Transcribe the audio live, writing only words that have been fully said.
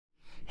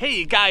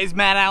Hey guys,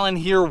 Matt Allen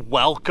here.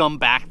 Welcome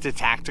back to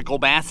Tactical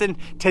Bassin.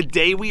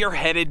 Today we are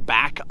headed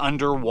back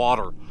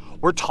underwater.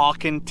 We're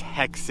talking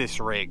Texas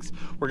rigs.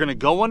 We're gonna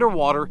go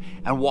underwater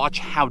and watch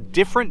how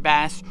different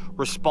bass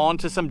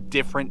respond to some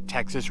different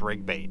Texas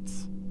rig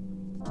baits.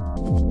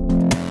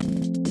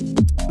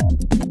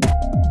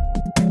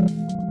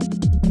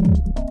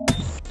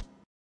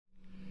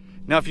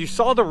 Now, if you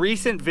saw the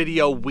recent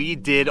video we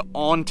did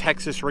on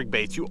Texas rig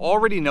baits, you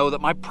already know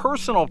that my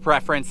personal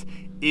preference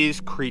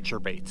is creature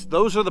baits.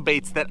 Those are the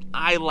baits that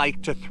I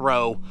like to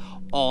throw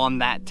on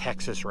that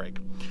Texas rig.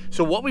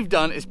 So what we've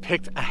done is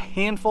picked a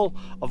handful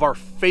of our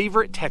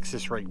favorite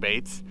Texas rig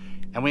baits,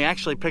 and we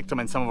actually picked them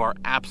in some of our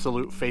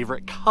absolute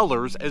favorite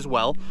colors as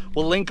well.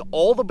 We'll link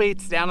all the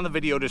baits down in the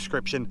video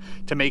description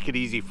to make it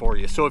easy for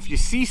you. So if you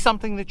see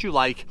something that you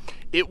like,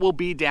 it will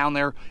be down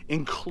there,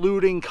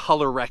 including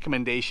color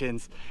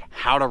recommendations,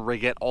 how to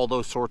rig it, all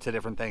those sorts of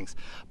different things.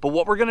 But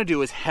what we're gonna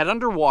do is head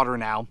underwater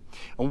now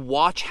and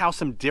watch how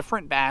some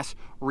different bass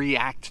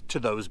react to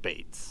those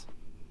baits.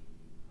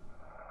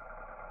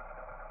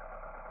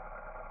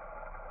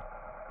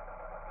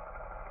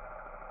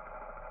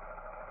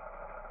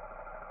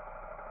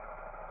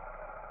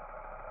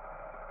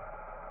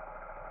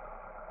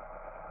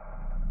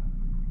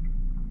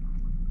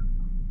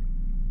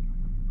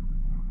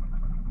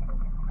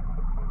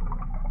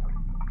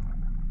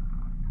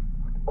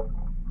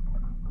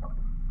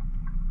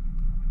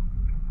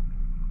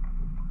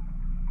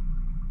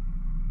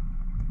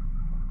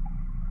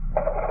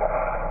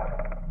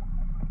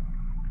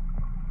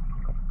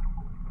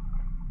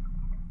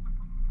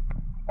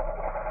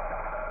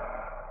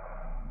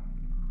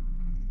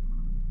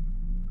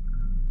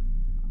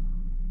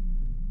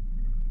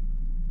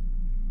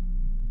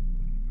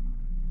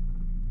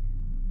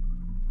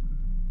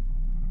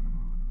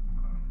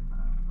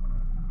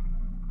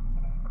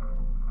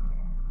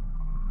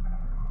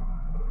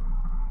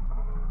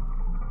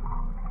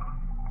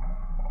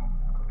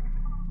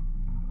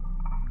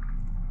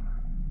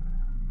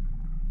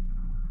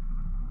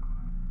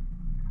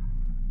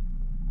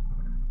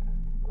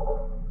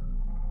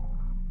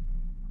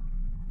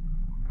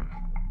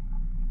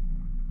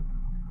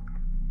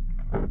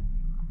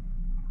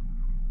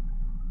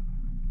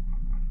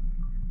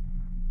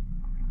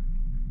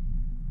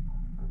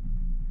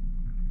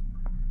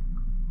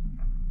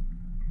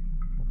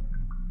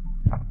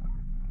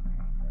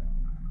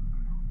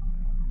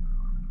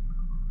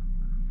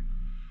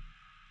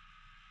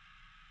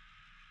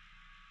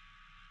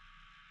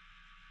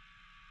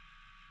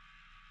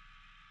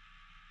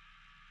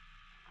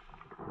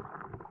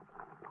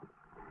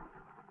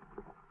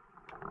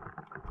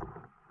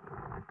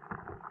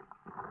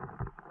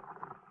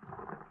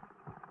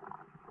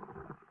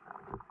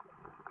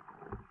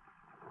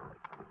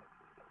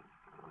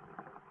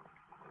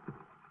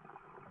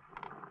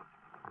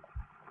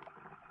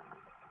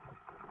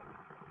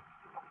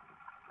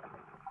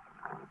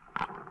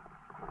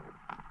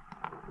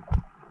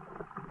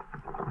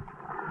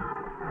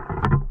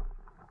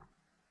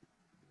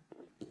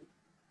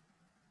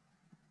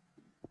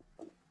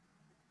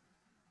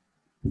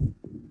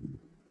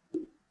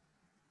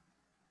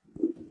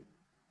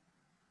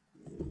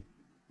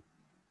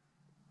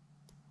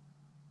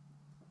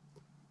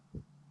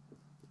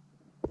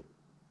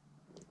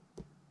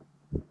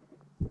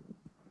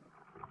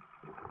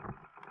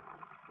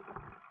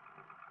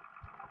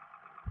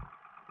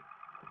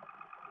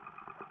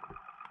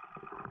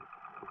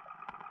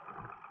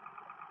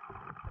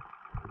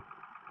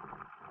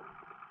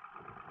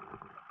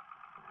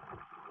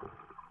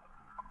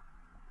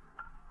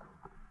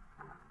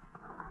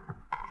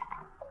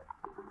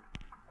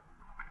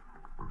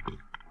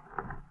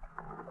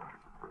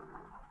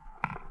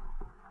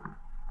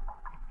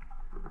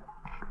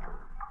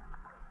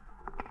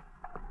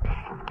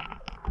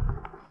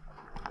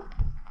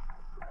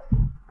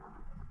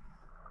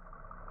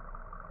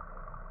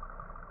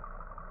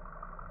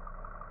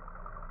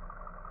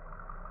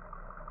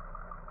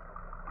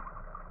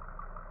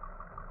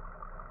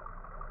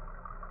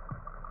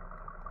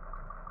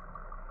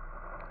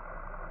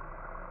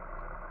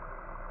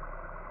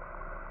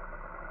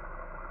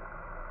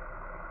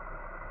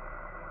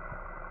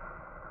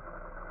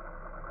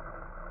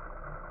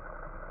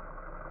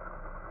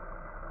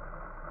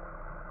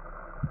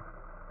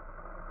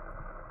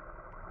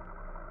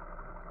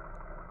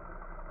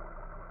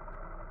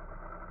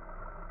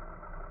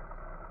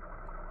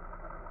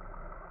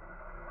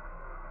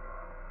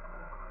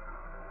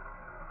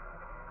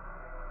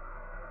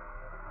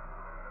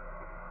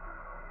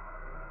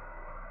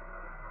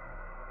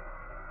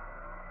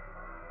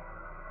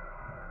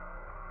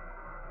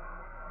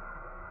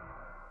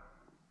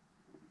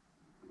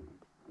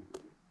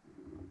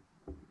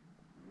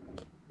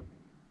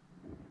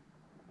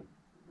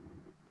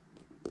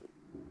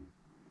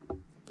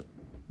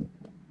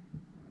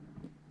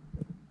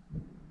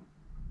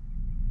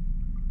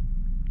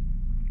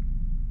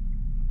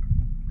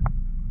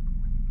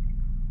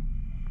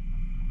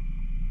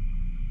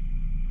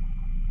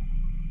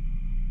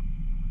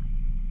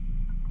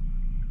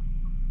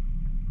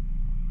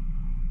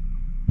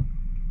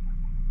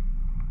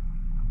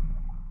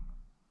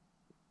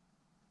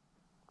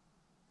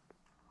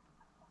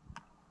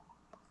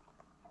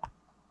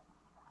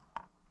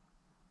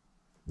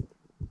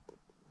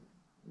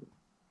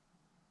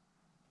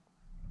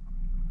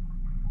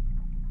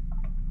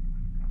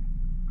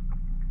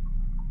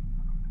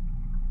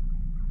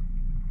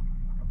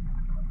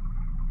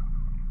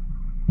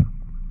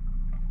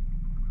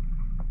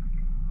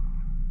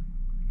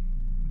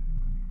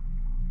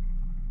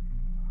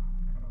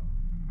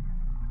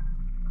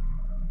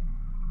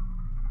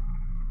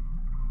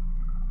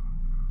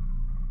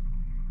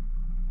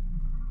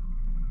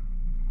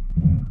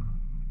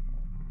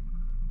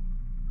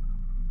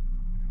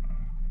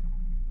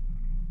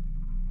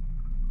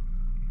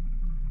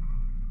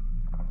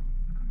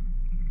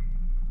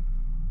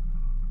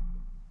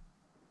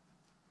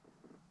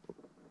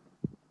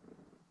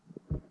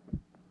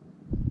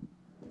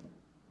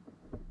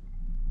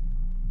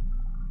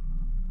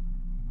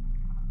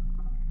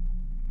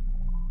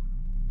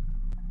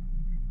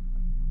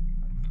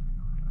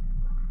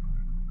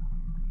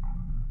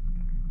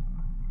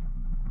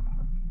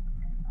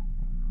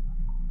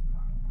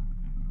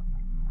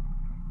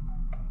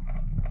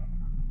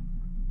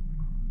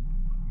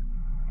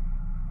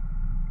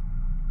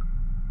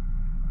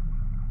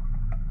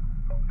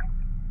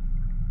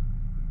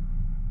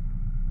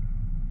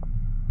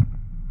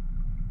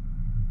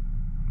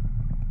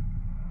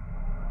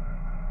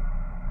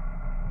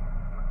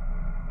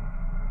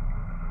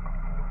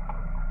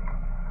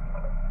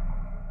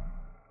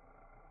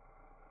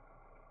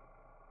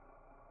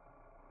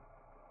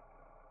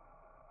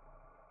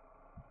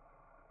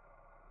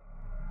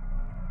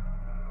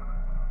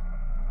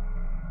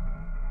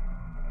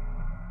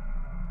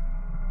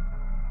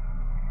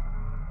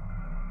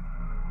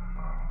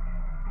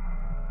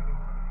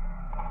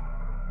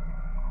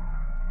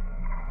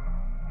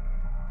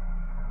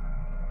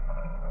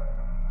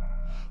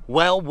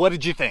 Well, what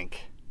did you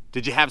think?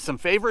 Did you have some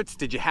favorites?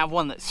 Did you have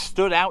one that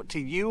stood out to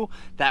you?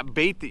 That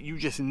bait that you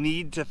just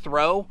need to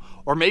throw?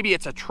 Or maybe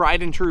it's a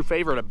tried and true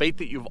favorite, a bait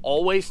that you've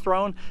always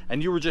thrown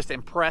and you were just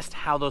impressed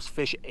how those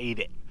fish ate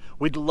it.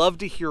 We'd love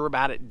to hear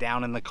about it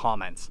down in the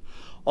comments.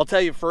 I'll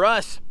tell you, for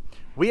us,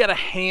 we had a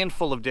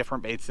handful of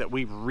different baits that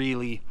we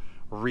really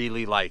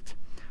liked.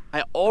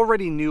 I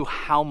already knew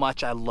how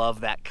much I love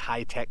that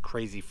Keitech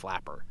Crazy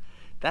Flapper.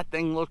 That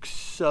thing looks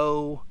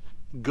so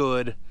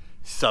good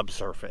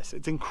subsurface.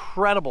 It's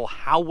incredible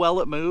how well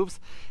it moves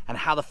and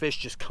how the fish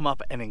just come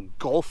up and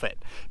engulf it,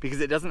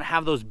 because it doesn't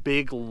have those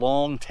big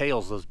long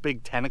tails, those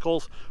big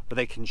tentacles where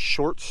they can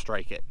short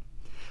strike it.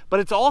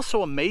 But it's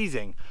also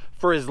amazing,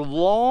 for as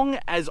long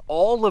as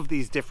all of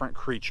these different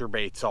creature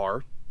baits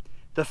are,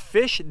 the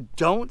fish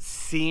don't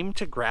seem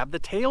to grab the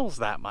tails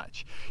that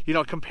much. You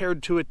know,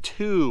 compared to a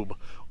tube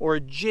or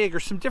a jig or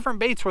some different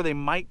baits where they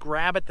might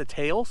grab at the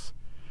tails.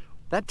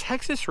 That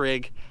Texas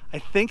rig, I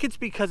think it's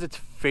because it's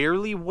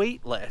fairly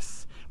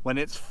weightless. When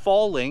it's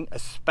falling,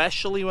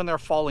 especially when they're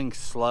falling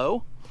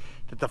slow,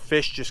 that the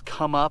fish just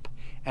come up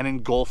and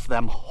engulf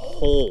them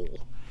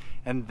whole.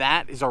 And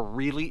that is a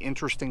really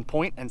interesting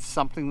point and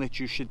something that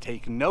you should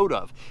take note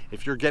of.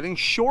 If you're getting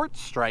short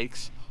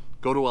strikes,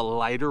 go to a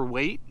lighter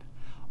weight,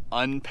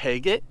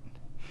 unpeg it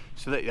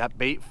so that that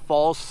bait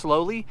falls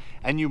slowly,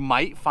 and you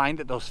might find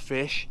that those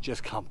fish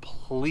just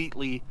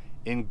completely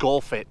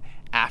engulf it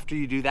after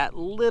you do that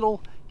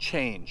little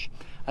change.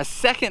 A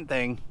second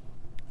thing,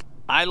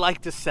 I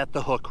like to set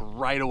the hook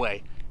right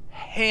away.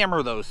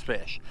 Hammer those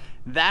fish.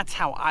 That's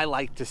how I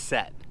like to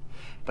set.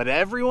 But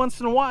every once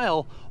in a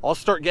while, I'll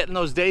start getting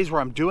those days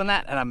where I'm doing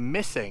that and I'm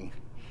missing.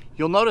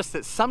 You'll notice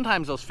that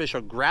sometimes those fish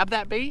will grab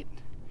that bait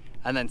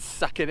and then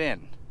suck it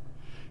in.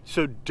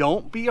 So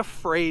don't be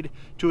afraid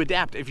to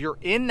adapt. If you're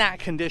in that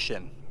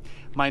condition,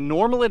 my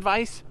normal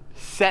advice,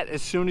 set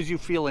as soon as you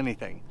feel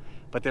anything.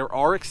 But there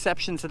are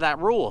exceptions to that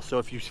rule. So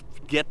if you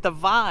get the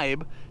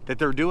vibe that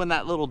they're doing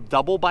that little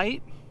double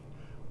bite,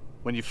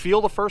 when you feel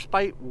the first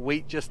bite,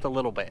 wait just a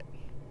little bit.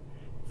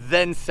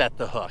 Then set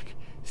the hook.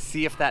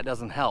 See if that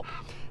doesn't help.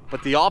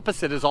 But the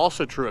opposite is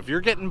also true. If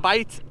you're getting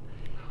bites,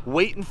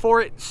 waiting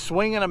for it,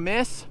 swing and a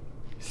miss,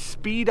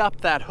 speed up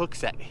that hook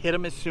set. Hit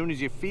them as soon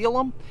as you feel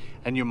them,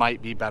 and you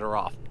might be better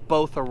off.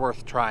 Both are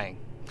worth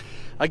trying.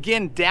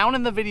 Again, down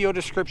in the video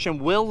description,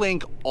 we'll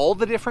link all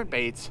the different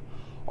baits,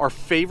 our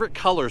favorite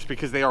colors,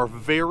 because they are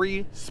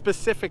very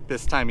specific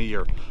this time of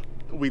year.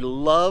 We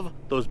love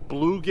those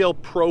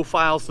bluegill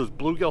profiles, those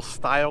bluegill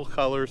style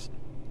colors,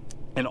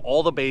 and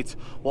all the baits.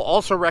 We'll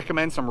also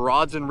recommend some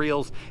rods and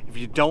reels if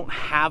you don't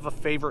have a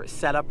favorite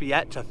setup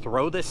yet to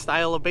throw this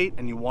style of bait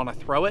and you want to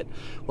throw it.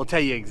 We'll tell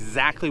you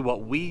exactly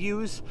what we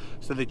use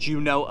so that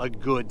you know a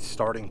good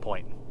starting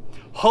point.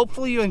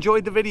 Hopefully you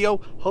enjoyed the video.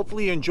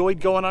 Hopefully you enjoyed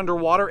going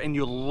underwater and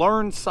you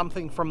learned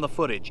something from the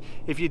footage.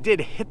 If you did,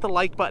 hit the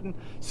like button,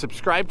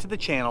 subscribe to the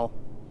channel,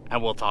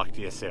 and we'll talk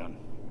to you soon.